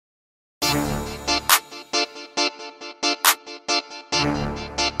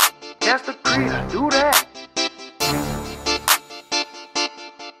streets, I do that.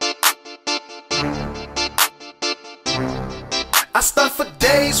 I stunt for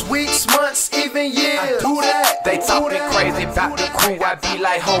days, weeks, months, even years. I do that. They talking crazy about the crew, I be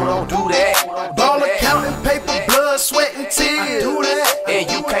like, hold on, do that. Ball counting paper, blood, sweat, and tears. I do that.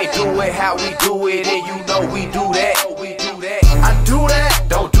 And you can't do it how we do it, and you know we do that. I do that.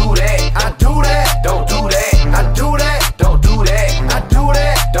 Don't do that. I do that. Don't do that. I do that. Don't do that. I do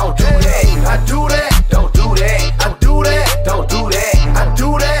that. Don't do that. I do that. Don't do that. I do that. Don't do that. I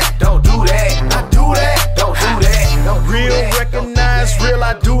do that. Don't do that. I do that. Don't do that. Don't do real, that. recognize real,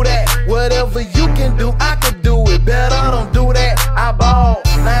 I do that. Whatever you can do, I could do it better. Don't do that. I ball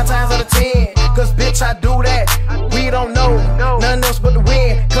 9 times out of 10, cause bitch, I do that. We don't know nothing else but the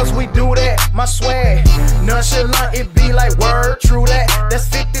win, cause we do that. My swag, nonchalant, it be like word, true that. That's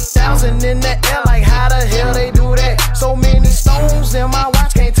 50,000 in the air, like how the hell they do that? So many stones in my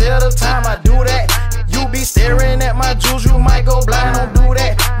watch, can't tell the time I do that. You be staring at my jewels, you might go blind, don't do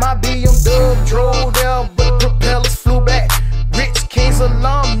that. My BMW drove there, but the propellers flew back. Rich Kingz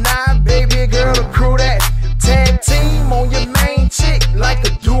alumni, baby girl, the crew that. Tag team on your main chick like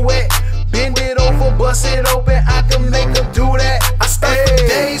a duet. Bend it over, bust it open, I can make her do that. I stunt for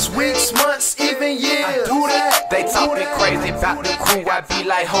days, weeks, months, even years. I do that. They talking crazy about the crew, I be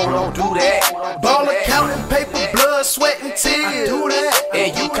like, hold on, do that. Ball counting paper, blood, sweat, and tears. I do that.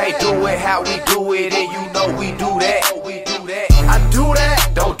 And you can't do it how we do it, and you know we do that. I do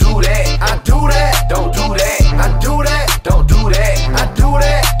that. Don't do that. I do that. Don't do that. I do that. Don't do that. I do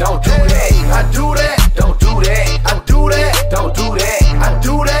that. Don't do that. I do that. Don't do that. I do that. Don't do that. I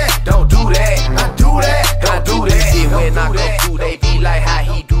do that. Don't do that. I do that. Don't do that. Yeah, when I go through, they be like, how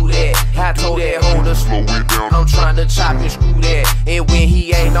he do that? I told that hoe to slow it down. I'm trying to chop and screw that. And when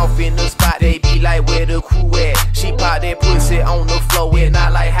he ain't off in the spot, they be like, where the crew at? She pop that pussy on the floor, and I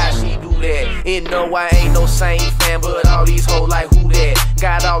like how she do that. And no, I ain't no same fan, but all these hoes like who that?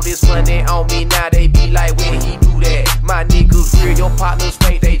 Got all this money on me, now they be like, when he do that? My niggas real, your partners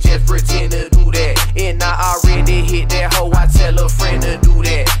fake, they just pretend to do that. And I already hit that hoe, I tell a friend to do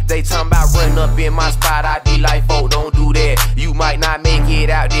that. They talking about run up in my spot, I be like, folk, don't do that. You might not make it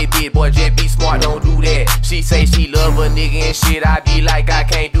out there, bitch, boy, just be smart, don't do that. She say she love a nigga and shit, I be like, I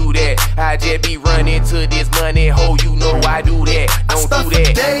can't do that. I just be running to this money, hoe, you know I do that. Don't do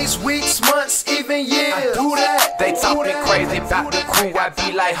that. Days, weeks, months, even years. I do that. They talking crazy about the crew, I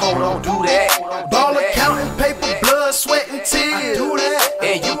be like, hold on, do that. Ball counting paper, blood, sweat, and tears. I do that.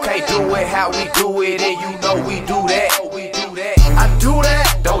 And you can't do it how we do it, and you know we do that.